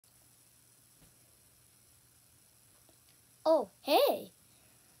Oh, hey,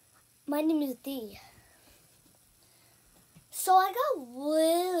 my name is D. So I got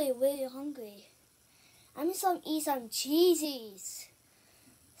really hungry. I'm gonna eat some cheesies.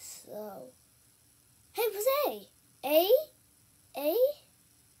 So, hey, what's A? A? A?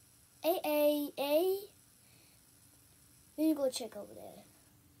 A? Let me go check over there.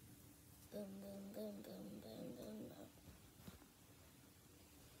 Boom, boom, boom, boom, boom, boom, boom.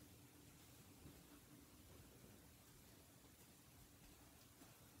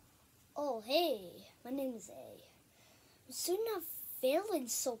 Oh, hey, my name is A. I'm still not feeling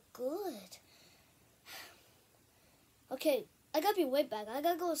so good. Okay, I gotta be right back. I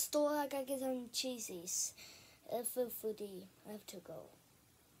gotta go to the store. I gotta get some cheesies. For foodie, I have to go.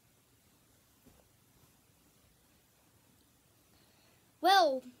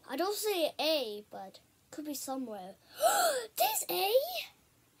 Well, I don't see A, but could be somewhere. There's A.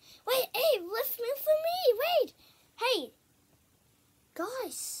 Wait, A, lift me for me. Wait, hey,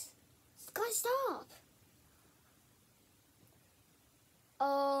 guys, stop.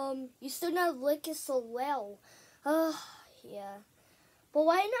 You still not looking so well. Yeah. But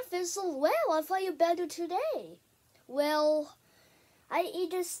why not feel so well? I thought you better today. Well, I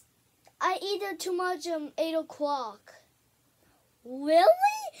eat too much 8 o'clock. Really?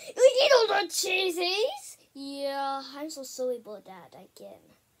 You eat all the cheesies? Yeah, I'm so sorry about that again.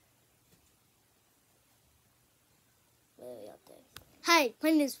 Very up there. Hi,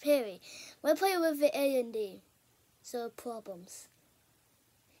 my name is Perry. We're playing with the A and D. So problems.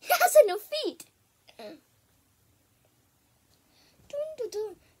 He has no feet.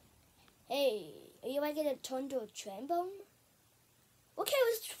 Hey, are you like gonna turn to a trombone? Okay,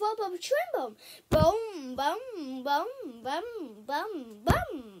 let's swap up a trombone. Boom, boom, boom, boom, boom,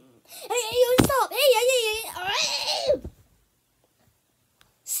 boom. Hey, you stop! Hey!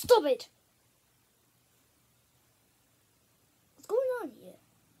 Stop it! What's going on here?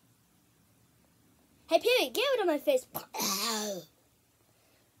 Hey, Perry, get out of my face!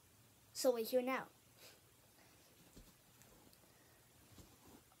 So we're here now.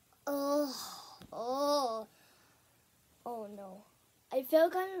 Oh no. I feel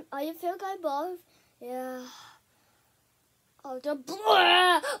kind of bored. Yeah. Oh, the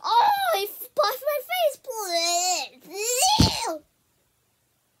bleh! Oh, it splashed my face! Bleh!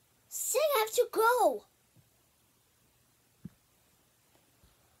 Say I have to go.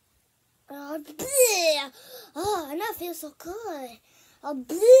 Bleh! Oh, and I feel so good.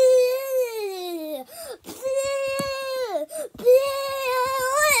 Bleh! Bleh! Bleh!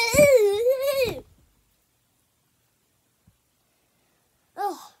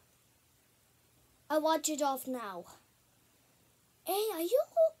 Oh, I watch it off now. Hey, are you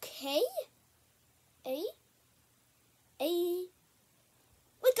okay? Hey?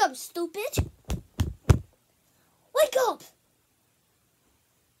 Wake up, stupid! Wake up!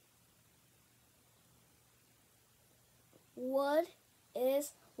 What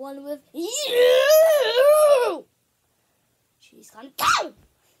is one with you? She's gone down!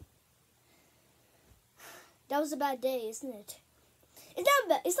 That was a bad day, isn't it?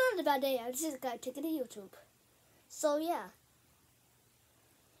 It's not a bad day. I just gotta take it to YouTube. So yeah.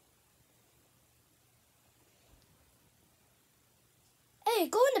 Hey,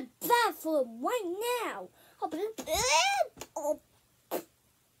 go in the bathroom right now.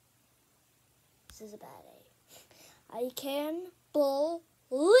 This is a bad day. I can't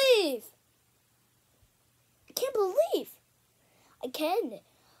believe.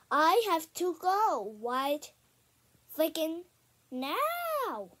 I have to go right freaking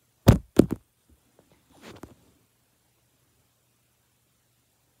now.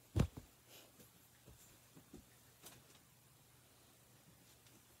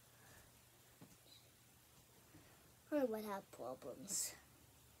 I might have problems.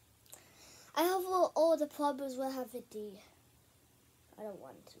 I have all the problems will have a D. I don't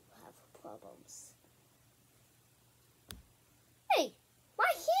want to have problems. Hey,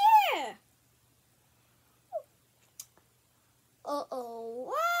 right here.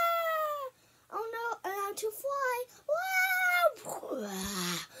 Uh-oh. Ah! Oh no, I have to fly. Wow!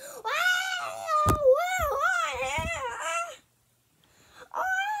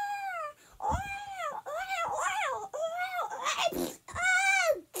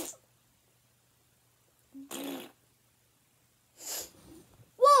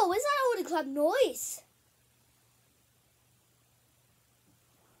 Whoa, is that all the club noise?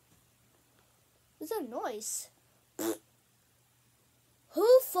 What's that noise? Who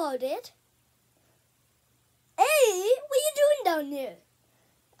farted? Hey, what are you doing down there?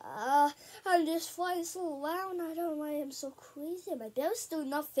 I'm just flying so loud. I don't know why I'm so crazy. My belly's still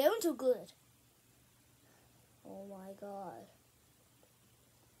not feeling too good. Oh my god.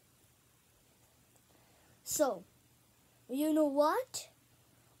 So, you know what?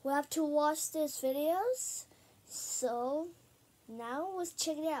 We have to watch these videos. So, now let's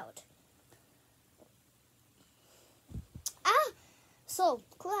check it out. So,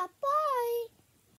 clap, bye.